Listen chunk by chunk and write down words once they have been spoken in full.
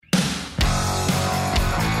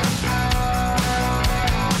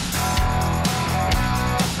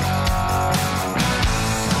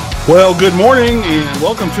Well, good morning and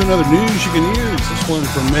welcome to another News You Can Use. This one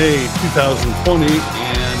from May 2020.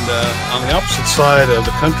 And on the opposite side of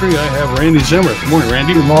the country, I have Randy Zimmer. Good morning,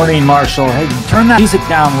 Randy. Good morning, Marshall. Hey, turn that music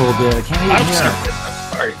down a little bit. I can't even hear.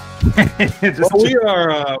 I'm sorry. Well, we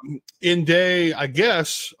are in day, I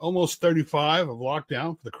guess, almost 35 of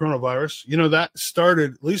lockdown for the coronavirus. You know, that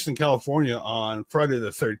started, at least in California, on Friday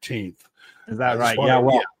the 13th. Is that right? Yeah,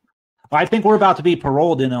 well, I think we're about to be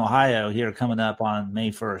paroled in Ohio here coming up on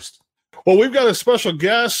May 1st. Well, we've got a special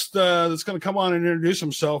guest that's going to come on and introduce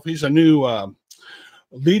himself. He's a new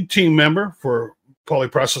lead team member for Poly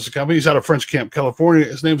Processing Company. He's out of French Camp, California.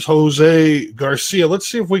 His name's Jose Garcia. Let's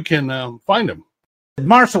see if we can find him.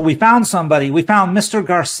 Marshall, we found somebody. We found Mr.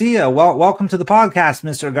 Garcia. Well, welcome to the podcast,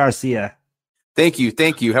 Mr. Garcia. Thank you.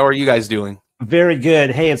 Thank you. How are you guys doing? Very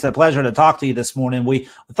good. Hey, it's a pleasure to talk to you this morning. We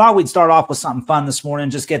thought we'd start off with something fun this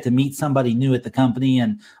morning, just get to meet somebody new at the company.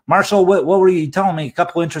 And Marshall, what were you telling me? A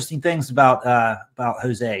couple interesting things about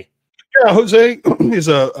Jose. Yeah, Jose is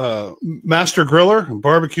a master griller and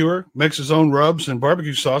barbecuer, makes his own rubs and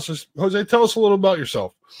barbecue sauces. Jose, tell us a little about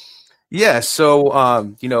yourself. Yeah, so,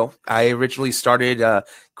 I originally started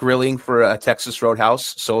grilling for a Texas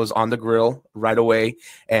Roadhouse, so I was on the grill right away,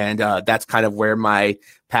 and that's kind of where my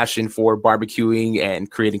passion for barbecuing and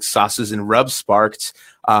creating sauces and rubs sparked.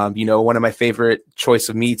 One of my favorite choice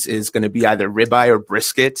of meats is going to be either ribeye or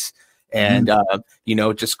brisket, and,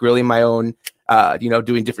 just grilling my own,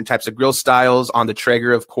 doing different types of grill styles on the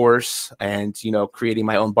Traeger, of course, and, creating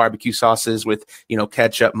my own barbecue sauces with,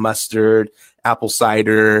 ketchup, mustard, apple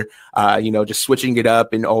cider, just switching it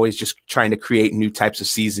up and always just trying to create new types of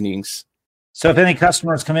seasonings. So if any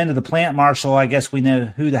customers come into the plant, Marshall, I guess we know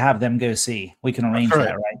who to have them go see. We can arrange that,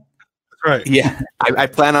 right? That's right. Yeah. I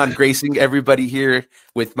plan on gracing everybody here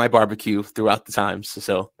with my barbecue throughout the times.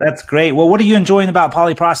 So that's great. Well, what are you enjoying about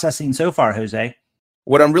Poly Processing so far, Jose?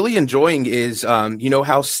 What I'm really enjoying is,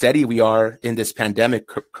 how steady we are in this pandemic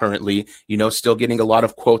currently, still getting a lot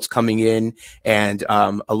of quotes coming in and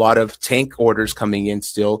a lot of tank orders coming in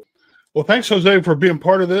still. Well, thanks, Jose, for being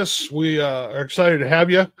part of this. We are excited to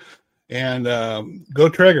have you. And go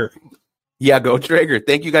Traeger. Yeah, go Traeger.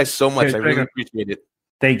 Thank you guys so much. I really appreciate it.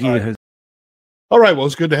 Thank you, Jose. All right. Well,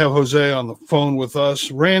 it's good to have Jose on the phone with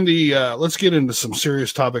us. Randy, let's get into some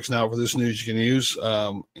serious topics now for this News You Can Use.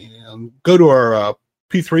 And go to our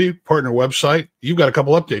P3 partner website. You've got a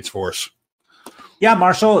couple updates for us. Yeah,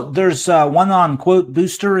 Marshall, there's one on Quote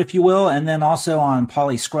Booster, if you will, and then also on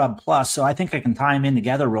Poly Scrub Plus. So I think I can tie them in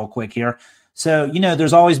together real quick here. So,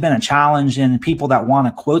 there's always been a challenge in people that want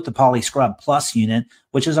to quote the Poly Scrub Plus unit,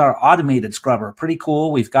 which is our automated scrubber. Pretty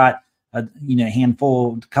cool. We've got a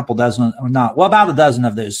handful, a couple dozen, or not, well, about a dozen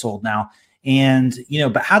of those sold now. And,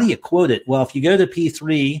 but how do you quote it? Well, if you go to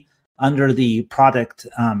P3 under the product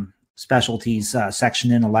specialties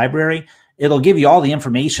section in the library, it'll give you all the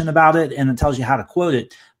information about it and it tells you how to quote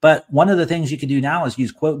it. But one of the things you can do now is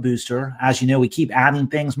use Quote Booster. As you know, we keep adding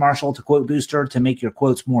things, Marshall, to Quote Booster to make your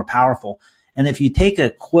quotes more powerful. And if you take a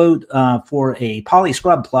quote for a Poly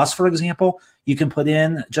Scrub Plus, for example, you can put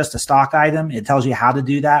in just a stock item. It tells you how to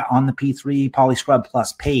do that on the P3 Poly Scrub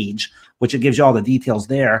Plus page, which it gives you all the details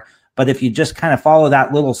there. But if you just kind of follow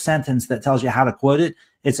that little sentence that tells you how to quote it,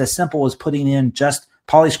 it's as simple as putting in just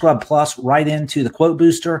Poly Scrub Plus right into the Quote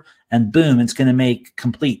Booster, and boom, it's going to make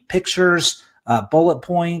complete pictures, bullet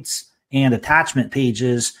points, and attachment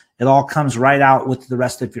pages. It all comes right out with the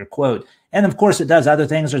rest of your quote. And of course, it does other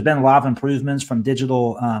things. There's been a lot of improvements from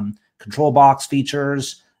digital control box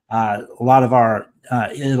features. A lot of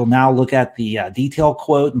it'll now look at the detail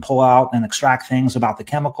quote and pull out and extract things about the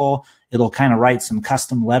chemical. It'll kind of write some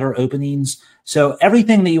custom letter openings. So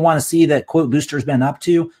everything that you want to see that Quote Booster's been up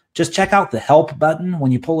to, just check out the help button.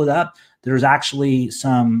 When you pull it up, there's actually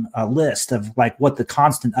some list of like what the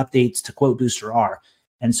constant updates to Quote Booster are.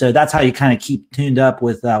 And so that's how you kind of keep tuned up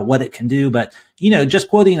with what it can do. But, just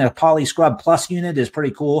quoting a Poly Scrub Plus unit is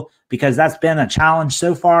pretty cool because that's been a challenge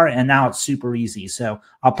so far, and now it's super easy. So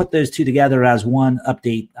I'll put those two together as one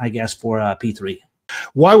update, I guess, for P3.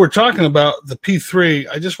 While we're talking about the P3,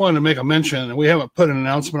 I just wanted to make a mention, and we haven't put an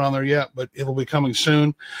announcement on there yet, but it'll be coming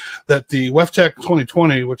soon, that the WEFTEC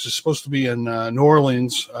 2020, which is supposed to be in New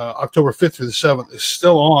Orleans, October 5th through the 7th, is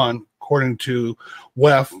still on, according to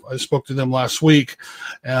WEF. I spoke to them last week.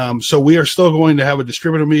 So we are still going to have a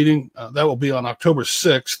distributor meeting. That will be on October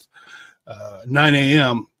 6th, 9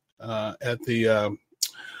 a.m. At the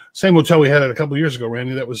same hotel we had it a couple of years ago,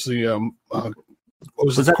 Randy. That was the what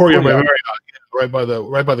was the Courtyard by Marriott, right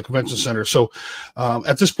by the convention center. So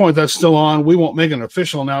at this point, that's still on. We won't make an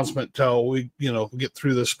official announcement till we get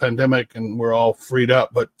through this pandemic and we're all freed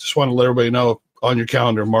up. But just want to let everybody know on your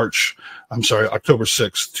calendar, October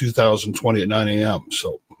 6th, 2020 at 9 a.m.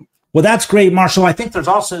 So. Well, that's great, Marshall. I think there's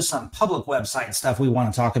also some public website stuff we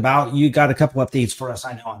want to talk about. You got a couple updates for us,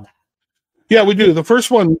 I know, on that. Yeah, we do. The first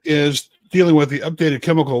one is dealing with the updated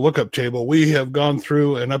chemical lookup table. We have gone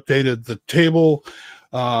through and updated the table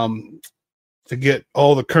to get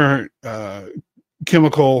all the current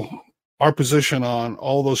our position on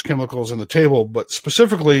all those chemicals in the table, but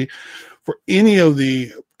specifically for any of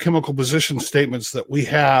the chemical position statements that we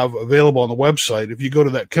have available on the website. If you go to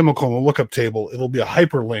that chemical in the lookup table, it'll be a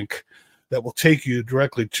hyperlink that will take you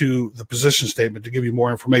directly to the position statement to give you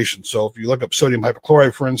more information. So if you look up sodium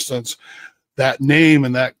hypochlorite, for instance, that name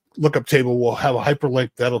and that lookup table will have a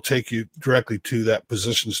hyperlink that'll take you directly to that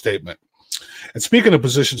position statement. And speaking of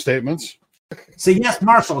position statements. So yes,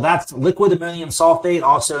 Marshall, that's liquid ammonium sulfate,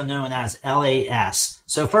 also known as LAS.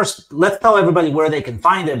 So first, let's tell everybody where they can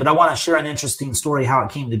find it, but I want to share an interesting story how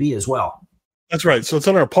it came to be as well. That's right. So it's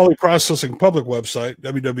on our Polyprocessing public website,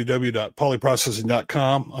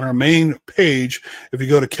 www.polyprocessing.com. On our main page, if you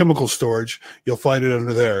go to chemical storage, you'll find it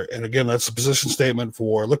under there. And again, that's the position statement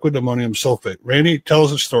for liquid ammonium sulfate. Randy, tell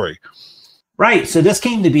us a story. Right. So this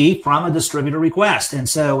came to be from a distributor request. And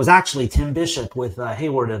so it was actually Tim Bishop with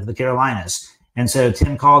Hayward of the Carolinas. And so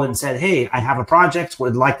Tim called and said, hey, I have a project.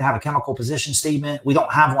 Would like to have a chemical position statement. We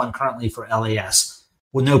don't have one currently for LAS.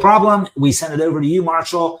 Well, no problem. We sent it over to you,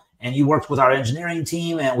 Marshall, and you worked with our engineering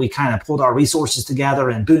team, and we kind of pulled our resources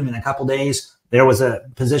together, and boom, in a couple of days, there was a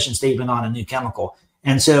position statement on a new chemical.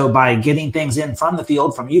 And so by getting things in from the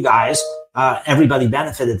field, from you guys, everybody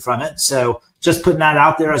benefited from it. So just putting that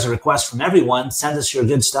out there as a request from everyone, send us your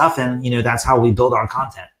good stuff. And, that's how we build our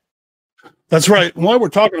content. That's right. While we're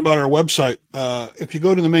talking about our website, if you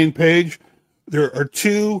go to the main page, there are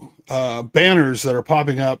two banners that are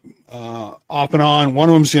popping up off and on. One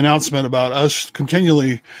of them is the announcement about us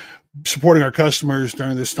continually supporting our customers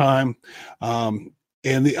during this time. And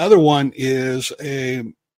the other one is a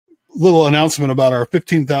little announcement about our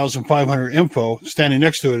 15,500 info. Standing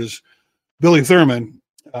next to it is Billy Thurman,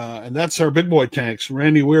 and that's our big boy tanks.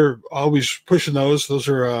 Randy, we're always pushing those. Those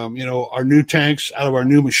are, our new tanks out of our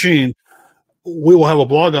new machine. We will have a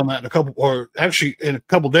blog on that in a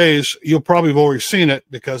couple days. You'll probably have already seen it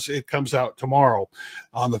because it comes out tomorrow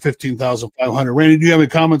on the 15,500. Randy, do you have any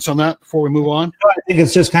comments on that before we move on? I think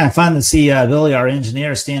it's just kind of fun to see Billy, our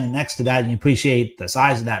engineer, standing next to that, and you appreciate the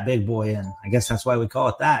size of that big boy. And I guess that's why we call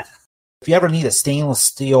it that. If you ever need a stainless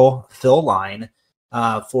steel fill line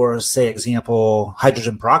for, say, example,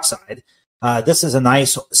 hydrogen peroxide, this is a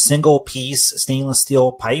nice single piece stainless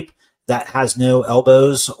steel pipe that has no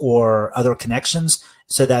elbows or other connections,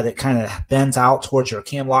 so that it kind of bends out towards your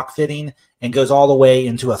cam lock fitting and goes all the way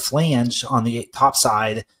into a flange on the top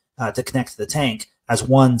side to connect to the tank as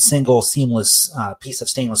one single seamless piece of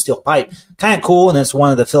stainless steel pipe. Kind of cool, and it's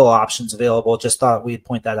one of the fill options available. Just thought we'd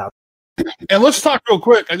point that out. And let's talk real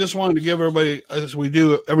quick. I just wanted to give everybody, as we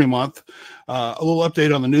do every month, a little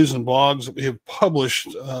update on the news and blogs that we have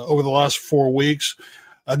published over the last 4 weeks.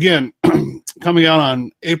 Again, coming out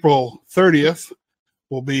on April 30th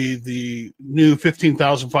will be the new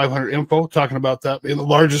 15,500 info, talking about that being the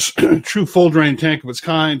largest true full drain tank of its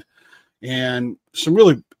kind, and some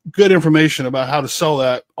really good information about how to sell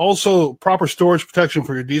that. Also, proper storage protection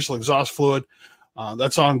for your diesel exhaust fluid.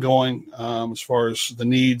 That's ongoing as far as the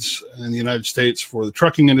needs in the United States for the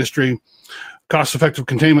trucking industry, cost-effective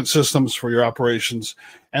containment systems for your operations.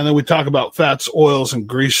 And then we talk about fats, oils, and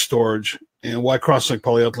grease storage and why cross-linked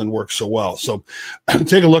polyethylene works so well. So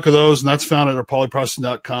take a look at those, and that's found at our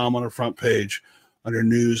polyprocessing.com on our front page under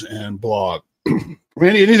news and blog.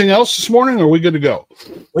 Randy, anything else this morning, or are we good to go?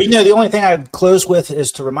 Well, the only thing I'd close with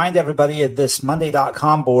is to remind everybody that this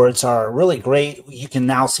Monday.com boards are really great. You can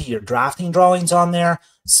now see your drafting drawings on there,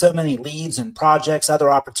 so many leads and projects, other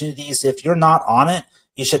opportunities. If you're not on it,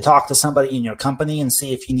 you should talk to somebody in your company and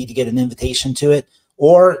see if you need to get an invitation to it,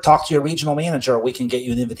 or talk to your regional manager. We can get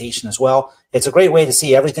you an invitation as well. It's a great way to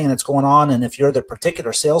see everything that's going on. And if you're the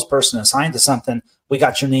particular salesperson assigned to something, we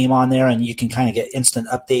got your name on there, and you can kind of get instant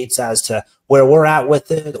updates as to where we're at with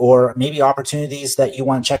it, or maybe opportunities that you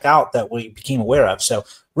want to check out that we became aware of. So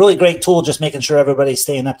really great tool, just making sure everybody's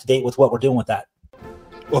staying up to date with what we're doing with that.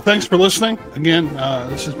 Well, thanks for listening. Again,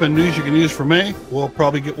 this has been news you can use for May. We'll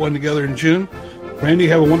probably get one together in June. Randy,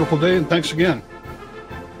 have a wonderful day, and thanks again.